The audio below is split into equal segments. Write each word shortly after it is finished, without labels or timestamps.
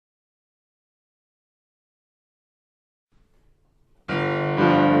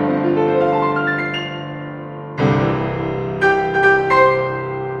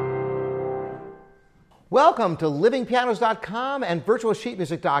Welcome to livingpianos.com and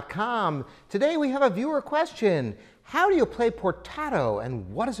virtualsheetmusic.com. Today we have a viewer question. How do you play portato and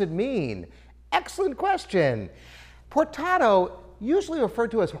what does it mean? Excellent question. Portato, usually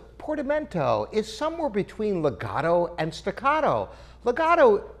referred to as portamento, is somewhere between legato and staccato.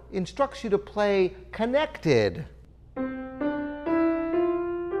 Legato instructs you to play connected.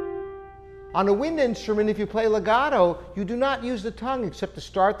 On a wind instrument, if you play legato, you do not use the tongue except to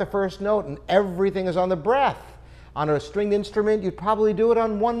start the first note, and everything is on the breath. On a stringed instrument, you'd probably do it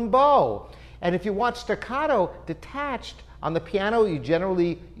on one bow. And if you want staccato detached on the piano, you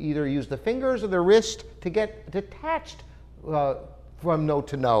generally either use the fingers or the wrist to get detached from note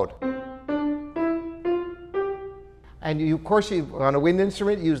to note. And you, of course, on a wind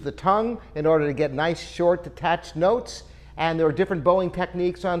instrument, use the tongue in order to get nice, short, detached notes. And there are different bowing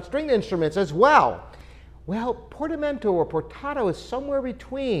techniques on stringed instruments as well. Well, portamento or portato is somewhere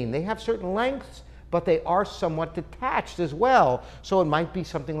between. They have certain lengths, but they are somewhat detached as well. So it might be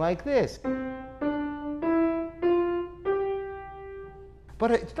something like this.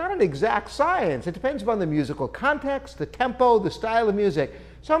 But it's not an exact science. It depends upon the musical context, the tempo, the style of music.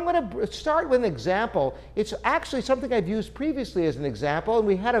 So I'm going to start with an example. It's actually something I've used previously as an example, and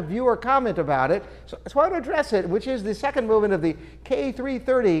we had a viewer comment about it. So I want to address it, which is the second movement of the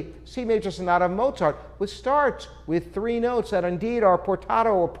K330 C major sonata of Mozart, which starts with three notes that indeed are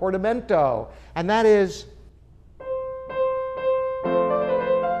portato or portamento, and that is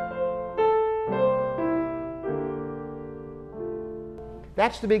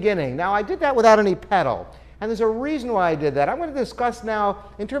that's the beginning. Now, I did that without any pedal, and there's a reason why I did that. I'm going to discuss now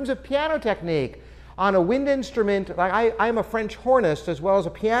in terms of piano technique. On a wind instrument, like I'm a French hornist as well as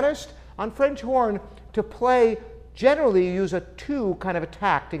a pianist. On French horn, to play, generally you use a two kind of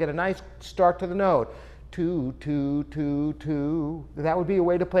attack to get a nice start to the note. Two, two, two, two. That would be a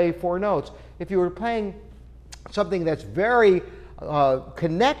way to play four notes. If you were playing something that's very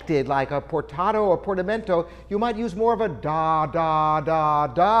connected, like a portato or portamento, you might use more of a da, da, da,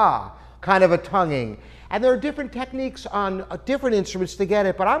 da kind of a tonguing. And there are different techniques on different instruments to get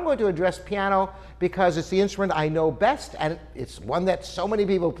it, but I'm going to address piano because it's the instrument I know best, and it's one that so many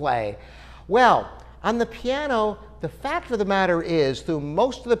people play. Well, on the piano, the fact of the matter is, through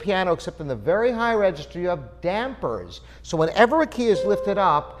most of the piano, except in the very high register, you have dampers. So whenever a key is lifted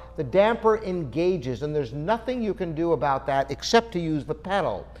up, the damper engages, and there's nothing you can do about that except to use the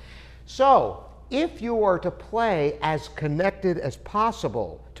pedal. So if you were to play as connected as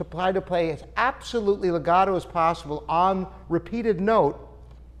possible, to play as absolutely legato as possible on repeated note,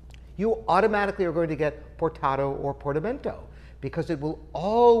 you automatically are going to get portato or portamento, because it will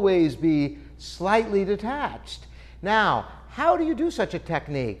always be slightly detached. Now, how do you do such a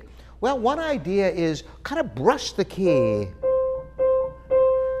technique? Well, one idea is kind of brush the key.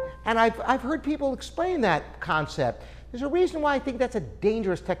 And I've heard people explain that concept. There's a reason why I think that's a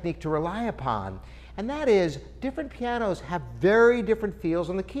dangerous technique to rely upon, and that is different pianos have very different feels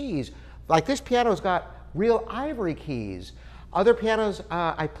on the keys. Like this piano's got real ivory keys. Other pianos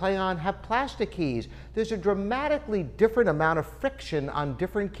I play on have plastic keys. There's a dramatically different amount of friction on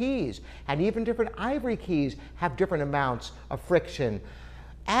different keys, and even different ivory keys have different amounts of friction.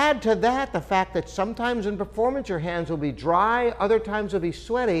 Add to that the fact that sometimes in performance your hands will be dry, other times they'll be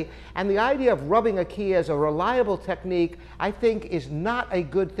sweaty, and the idea of rubbing a key as a reliable technique, I think, is not a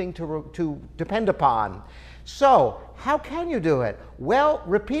good thing to depend upon. So, how can you do it? Well,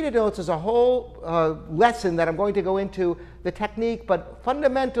 repeated notes is a whole lesson that I'm going to go into the technique, but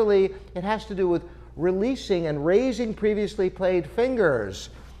fundamentally it has to do with releasing and raising previously played fingers,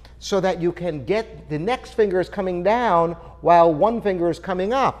 so that you can get the next fingers coming down while one finger is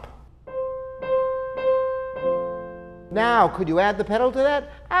coming up. Now, could you add the pedal to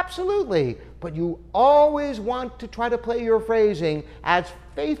that? Absolutely. But you always want to try to play your phrasing as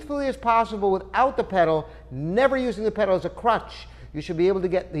faithfully as possible without the pedal, never using the pedal as a crutch. You should be able to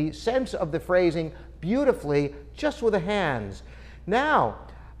get the sense of the phrasing beautifully just with the hands. Now,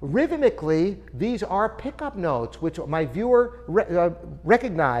 rhythmically, these are pickup notes, which my viewer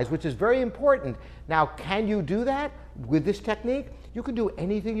recognized, which is very important. Now, can you do that with this technique? You can do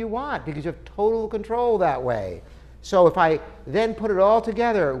anything you want because you have total control that way. So if I then put it all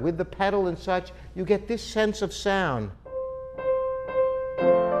together with the pedal and such, you get this sense of sound.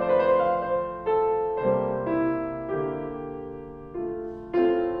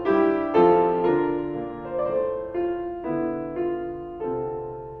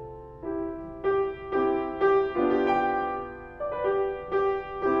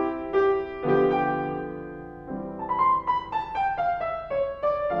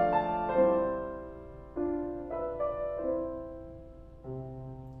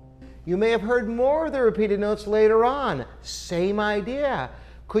 You may have heard more of the repeated notes later on. Same idea.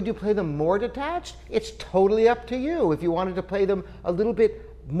 Could you play them more detached? It's totally up to you. If you wanted to play them a little bit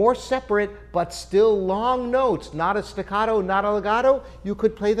more separate, but still long notes, not a staccato, not a legato, you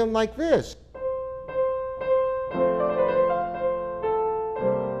could play them like this.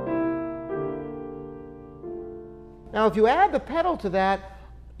 Now, if you add the pedal to that,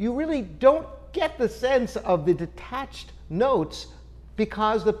 you really don't get the sense of the detached notes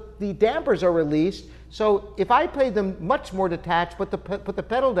because the dampers are released. So if I play them much more detached, put the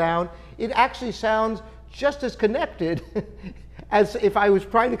pedal down, it actually sounds just as connected as if I was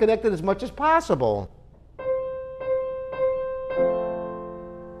trying to connect it as much as possible.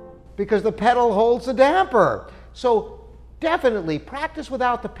 Because the pedal holds the damper. So definitely practice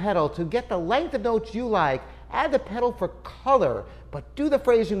without the pedal to get the length of notes you like. Add the pedal for color, but do the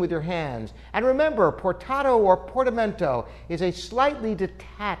phrasing with your hands. And remember, portato or portamento is a slightly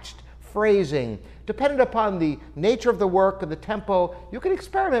detached phrasing. Dependent upon the nature of the work and the tempo, you can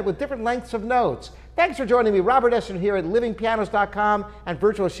experiment with different lengths of notes. Thanks for joining me, Robert Estrin, here at livingpianos.com and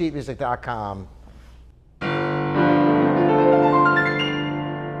virtualsheetmusic.com.